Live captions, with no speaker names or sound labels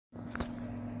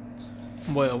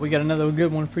Well, we got another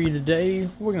good one for you today.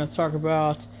 We're going to talk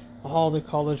about all the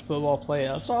college football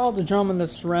playoffs, all the drama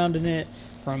that's surrounding it,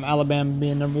 from Alabama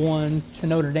being number 1 to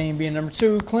Notre Dame being number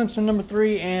 2, Clemson number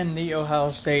 3, and the Ohio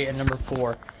State at number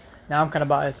 4. Now, I'm kind of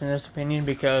biased in this opinion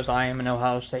because I am an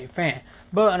Ohio State fan.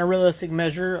 But on a realistic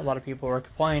measure, a lot of people are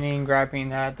complaining, griping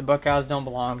that the Buckeyes don't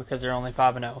belong because they're only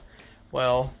 5-0.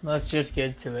 Well, let's just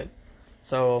get to it.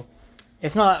 So,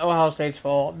 it's not Ohio State's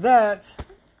fault that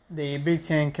the Big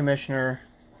Ten Commissioner,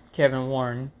 Kevin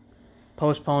Warren,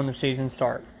 postponed the season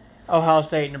start. Ohio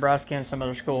State, Nebraska, and some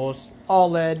other schools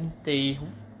all led the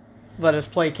Let Us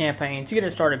Play campaign to get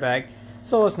it started back,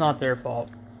 so it's not their fault.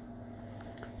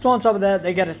 So on top of that,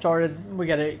 they got it started, we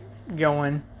got it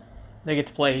going, they get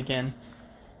to play again.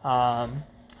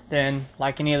 Then,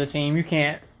 like any other team, you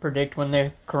can't predict when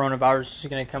the coronavirus is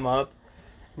going to come up.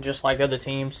 Just like other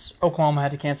teams, Oklahoma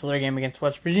had to cancel their game against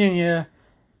West Virginia,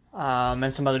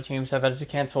 and some other teams have had to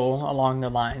cancel along the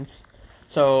lines.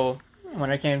 So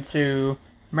when it came to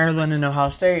Maryland and Ohio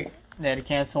State, they had to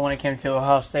cancel. When it came to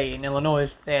Ohio State and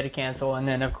Illinois, they had to cancel. And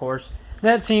then, of course,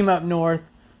 that team up north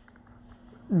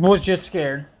was just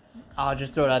scared. I'll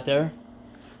just throw it out there.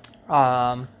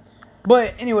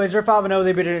 But anyways, they're 5-0.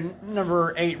 They beat a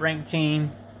number 8 ranked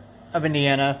team of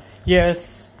Indiana.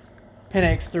 Yes,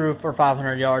 Penix threw for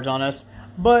 500 yards on us.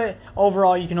 But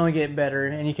overall, you can only get better,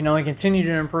 and you can only continue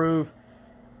to improve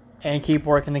and keep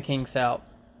working the kinks out.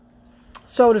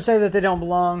 So to say that they don't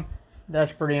belong,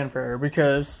 that's pretty unfair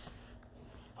because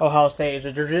Ohio State is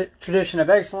a tradition of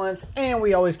excellence, and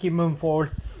we always keep moving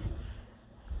forward.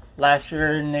 Last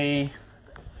year in the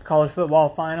college football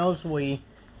finals, we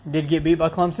did get beat by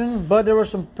Clemson, but there were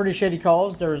some pretty shady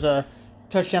calls. There was a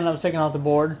touchdown that was taken off the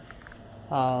board.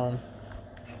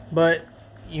 But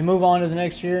you move on to the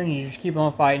next year, and you just keep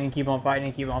on fighting and keep on fighting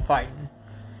and keep on fighting.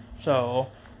 So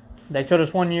they told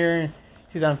us one year, in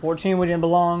 2014, we didn't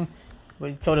belong.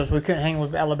 They told us we couldn't hang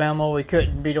with Alabama. We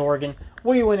couldn't beat Oregon.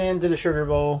 We went into the Sugar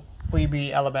Bowl. We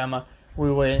beat Alabama.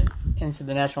 We went into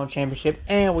the national championship,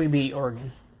 and we beat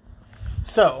Oregon.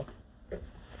 So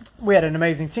we had an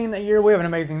amazing team that year. We have an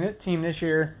amazing team this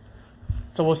year.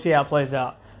 So we'll see how it plays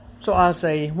out. So I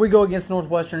say we go against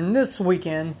Northwestern this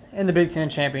weekend in the Big Ten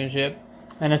Championship,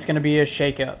 and it's going to be a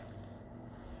shakeup.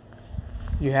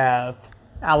 You have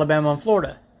Alabama and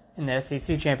Florida in the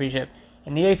SEC Championship.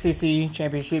 In the ACC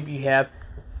Championship, you have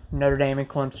Notre Dame and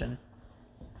Clemson.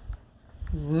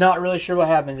 Not really sure what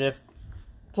happens. If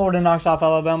Florida knocks off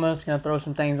Alabama, it's going to throw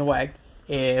some things in whack.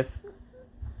 If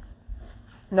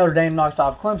Notre Dame knocks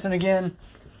off Clemson again,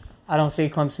 I don't see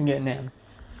Clemson getting in.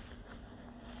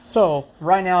 So,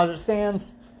 right now as it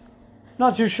stands,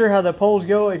 not too sure how the polls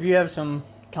go. If you have some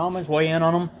comments, weigh in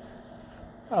on them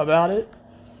about it.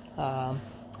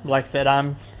 Like I said,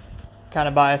 I'm kind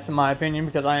of biased in my opinion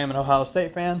because I am an Ohio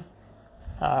State fan.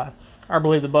 I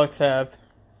believe the Bucs have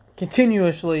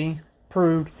continuously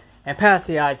proved and passed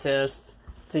the eye test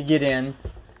to get in.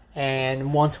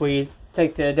 And once we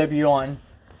take the W on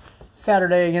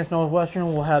Saturday against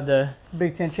Northwestern, we'll have the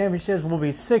Big Ten Championships. We'll be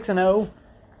 6-0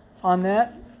 on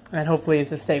that. And hopefully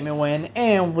it's a statement win.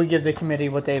 And we give the committee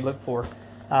what they look for.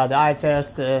 The eye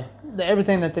test, the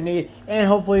everything that they need. And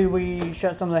hopefully we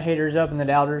shut some of the haters up and the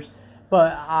doubters.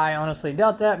 But I honestly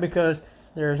doubt that because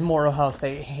there's more Ohio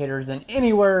State haters than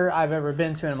anywhere I've ever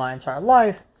been to in my entire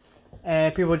life.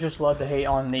 And people just love to hate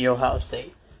on the Ohio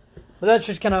State. But that's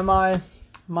just kind of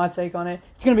my take on it.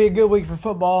 It's going to be a good week for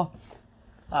football.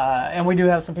 And we do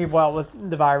have some people out with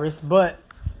the virus. But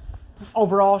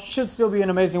overall, should still be an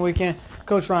amazing weekend.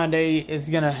 Coach Ryan Day is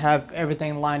going to have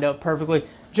everything lined up perfectly.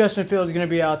 Justin Fields is going to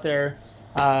be out there.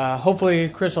 Hopefully,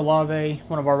 Chris Olave,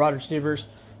 one of our wide receivers.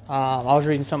 I was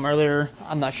reading something earlier.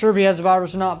 I'm not sure if he has the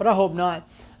virus or not, but I hope not.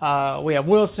 We have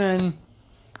Wilson.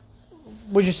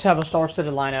 We just have a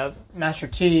star-studded lineup. Master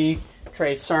T,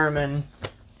 Trey Sermon.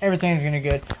 Everything's going to be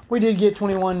good. We did get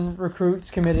 21 recruits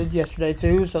committed yesterday,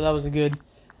 too, so that was a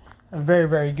very,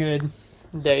 very good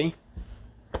day.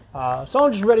 So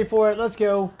I'm just ready for it. Let's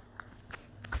go.